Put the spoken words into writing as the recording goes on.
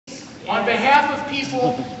On behalf of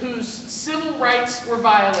people whose civil rights were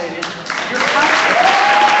violated,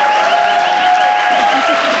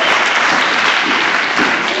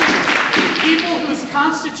 people whose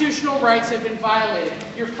constitutional rights have been violated,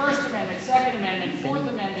 your First Amendment, Second Amendment, Fourth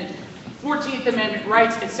Amendment, 14th Amendment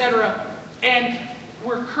rights, etc. And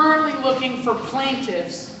we're currently looking for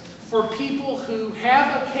plaintiffs for people who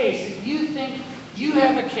have a case. If you think you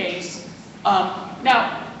have a case,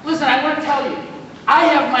 now, listen, I want to tell you, I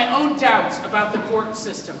have my own doubts about the court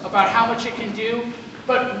system, about how much it can do,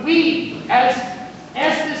 but we, as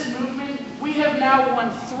this movement, we have now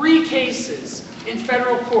won 3 cases in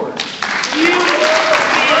federal court.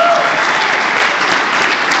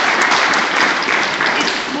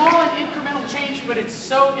 It's small and incremental change, but it's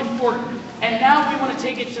so important. And now we want to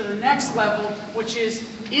take it to the next level, which is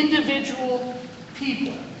individual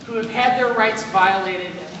people who have had their rights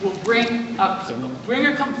violated will bring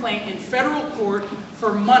a complaint in federal court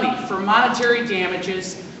for money, for monetary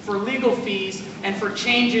damages, for legal fees, and for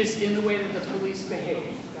changes in the way that the police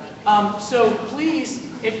behave. So please,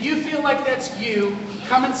 if you feel like that's you,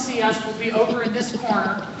 come and see us. We'll be over in this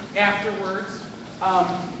corner afterwards. All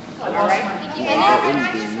right. And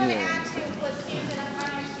I just want to add to what Steve said, I'm not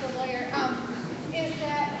actually a lawyer, is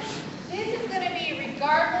that this is going to be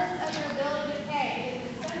regardless of your ability to pay.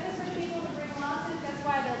 It's expensive for people to bring lawsuits. That's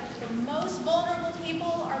why the most vulnerable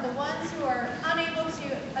people are the ones who are unable to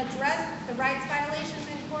address the rights violations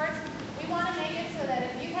in courts. We want to make it so that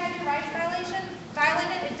if you've had your rights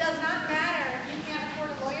violated, it does not matter if you can't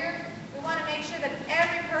afford a lawyer. We want to make sure that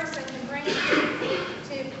every person can bring it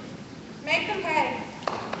to make them pay.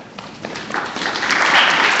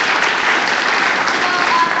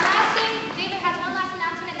 David has one last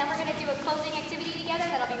announcement, and then we're going to do a closing activity together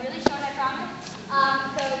that'll be really short, I promise.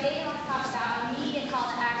 So David wants to talk about immediate call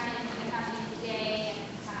to action that's happening today and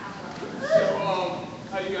kind of how So,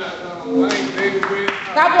 how you guys? My name's David Witt.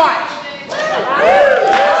 Stop watch.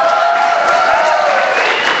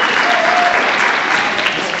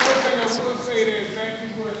 First thing I will say is thank you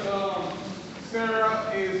for Sarah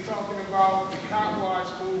is talking about the cop watch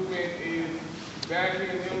movement is backing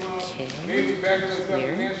them up. Maybe backing us up.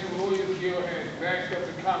 The National Lawyers Guild has backed up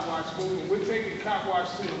the cop watch movement. We're taking cop watch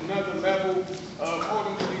to another level of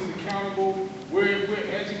holding police accountable. We're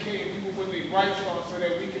educating people what their rights are so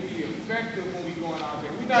that we can be effective when we're going out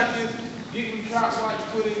there. We're not just getting cop watch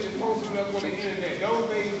footage and posting it up on the internet. Those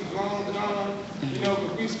days are long gone, you know,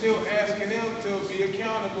 but we're still asking them to be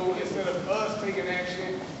accountable instead of us taking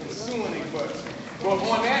action and suing anybody. But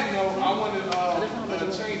on that note, I want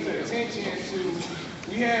to change the attention to,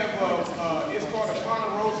 we have, it's called a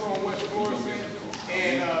Ponderosa on West Florissant,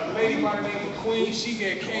 and a lady by the name of Queen, she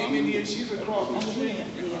came in here, she's across the street.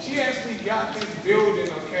 She actually got this building,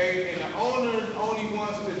 okay, and the owner only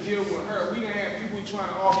wants to deal with her. We done have people trying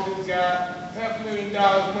to offer this guy $500,000,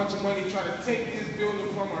 a bunch of money, trying to take this building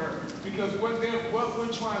from her, because what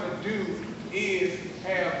we're trying to do is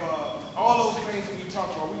have all those things that we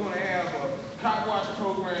talked about. We're going to have a cop watch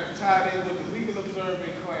program tied in with the legal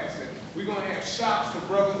observant class. We're going to have shops for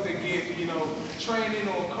brothers that get, you know, training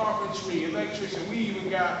on carpentry, electrician. We even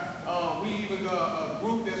got a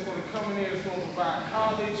group that's going to come in there that's going to provide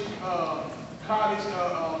college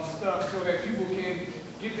stuff so that people can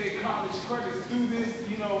get their college credits through this,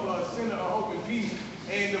 you know, Center of Hope and Peace.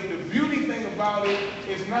 And the beauty thing about it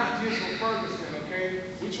is not just for Ferguson, okay?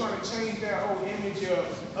 We're trying to change that whole image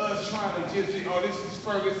of us trying to just, oh, this is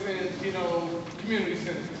Ferguson's, you know, community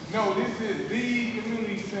center. No, this is the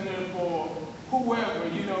community center for whoever,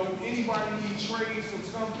 you know, anybody needs trades from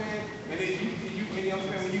something, and then you know what I'm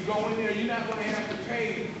saying, when you go in there, you're not going to have to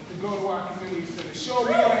pay to go to our community center. Sure,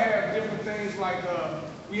 we're going to have different things like,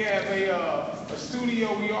 we have a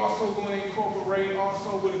studio we also going to incorporate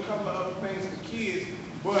also with a couple of other things for kids,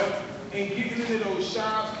 but in getting into those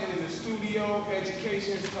shops and in the studio,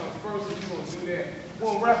 education comes first, and we're going to do that.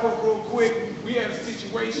 We'll wrap up real quick. We had a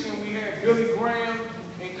situation, we had Billy Graham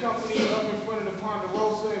and company up in front of the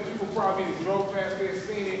Ponderosa, and people probably drove past there,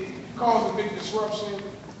 seen it, caused a big disruption.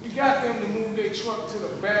 We got them to move their truck to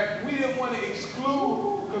the back. We didn't want to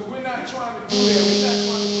exclude, because we're not trying to do that. We're not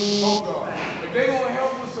trying to put bulldog. If they want to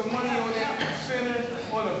help with some money on that center,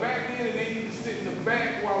 on the back end, and they need to sit in the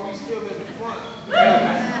back while we still in the front.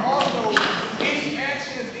 And also, any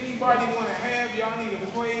actions anybody want to have, y'all need a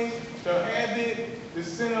place to have it. The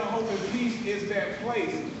Center of Hope and Peace is that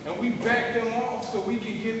place. And we back them off so we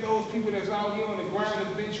can get those people that's out here on the ground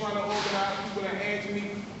that's been trying to organize, people that ask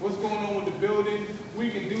me what's going on with the building. We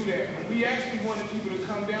can do that. And we actually wanted people to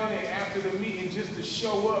come down there after the meeting just to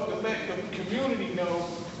show up, to let the community know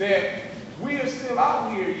that we are still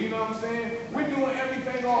out here, you know what I'm saying? We're doing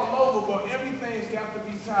everything all over, but everything's got to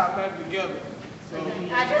be tied back together. So,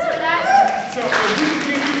 Address for that? so if we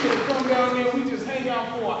can get people to come down there, we just hang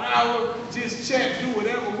out for an hour, just chat, do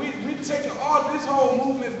whatever. We're taking this whole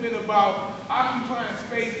movement's been about occupying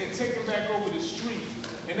space and taking back over the streets.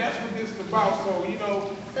 And that's what this is about. So, you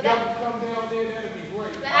know, So y'all can come down there, that'd be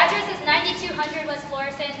great. The address is 9200 West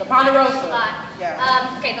Florissant. The Ponderosa. Lot.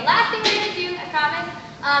 Yeah. Okay, the last thing we're going to do, I promise,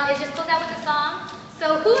 is just close out with a song.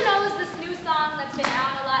 So who knows this new song that's been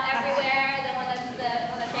out a lot everywhere, the one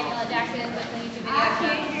that Samuel L. Jackson was in the YouTube video? I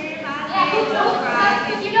can't hear my Yeah,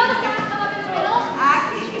 name. if you know the song, come up in the middle.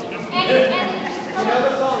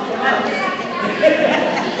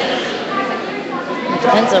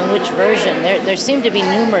 Depends on which version. There seem to be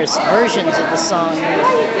numerous versions of the song.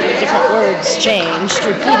 Different words changed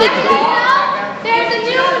repeatedly. There's a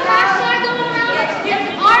new hashtag going around. It's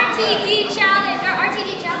RTD challenge. Or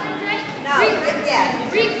RTD challenge, right? No, yes.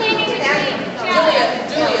 Reclaiming the dream Julia,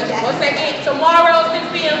 challenge. one second. Tomorrow,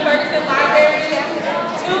 6 p.m. Ferguson Library.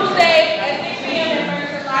 Tuesday at 6 p.m. in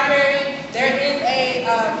Ferguson Library, there is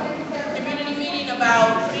a community meeting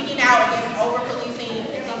about speaking out against over-policing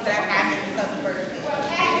and things that have happened because of Ferguson.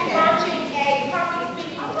 Actually launching a public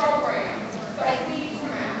speaking program. So please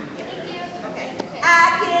come. Thank you. Okay.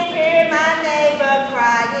 I can hear my neighbor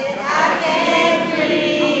crying, I can't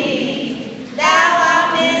breathe. Now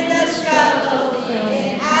I'm in the struggle,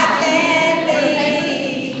 and I can't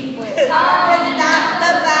leave. Stop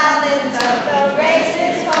the violence of the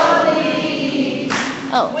racist police.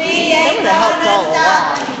 Oh, We that ain't would have helped all gonna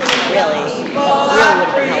along. stop Really. people Really are would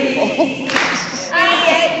have been free. helpful. We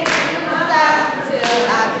ain't gonna stop till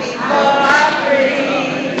our people are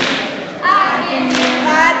free. I can hear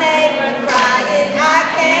my neighbor crying, I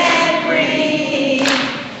can't breathe.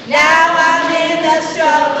 Now I'm in the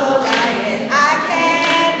struggle, lying, I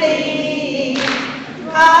can't leave.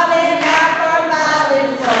 Calling out for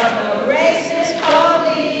violence for the racist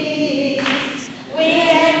police. We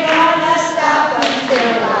ain't gonna stop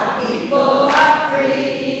until our people are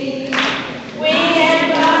free. We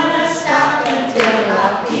ain't gonna stop until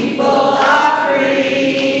our people are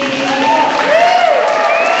free.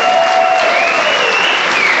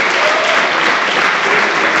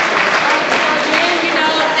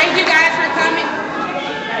 Thank you guys for coming.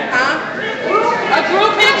 A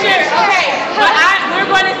group picture. Okay. But we're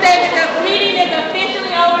going to say that the meeting is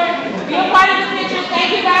officially over. Be a part of the picture. Thank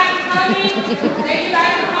you guys for coming. Thank you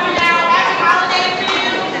guys for coming out. Happy holidays to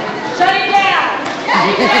you. Shut it down.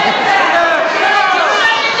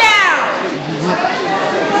 Shut it down.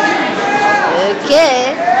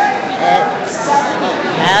 Okay. That's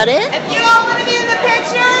about it. If you all want to be in the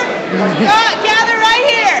picture, gather right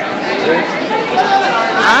here.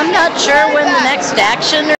 I'm not sure when the next action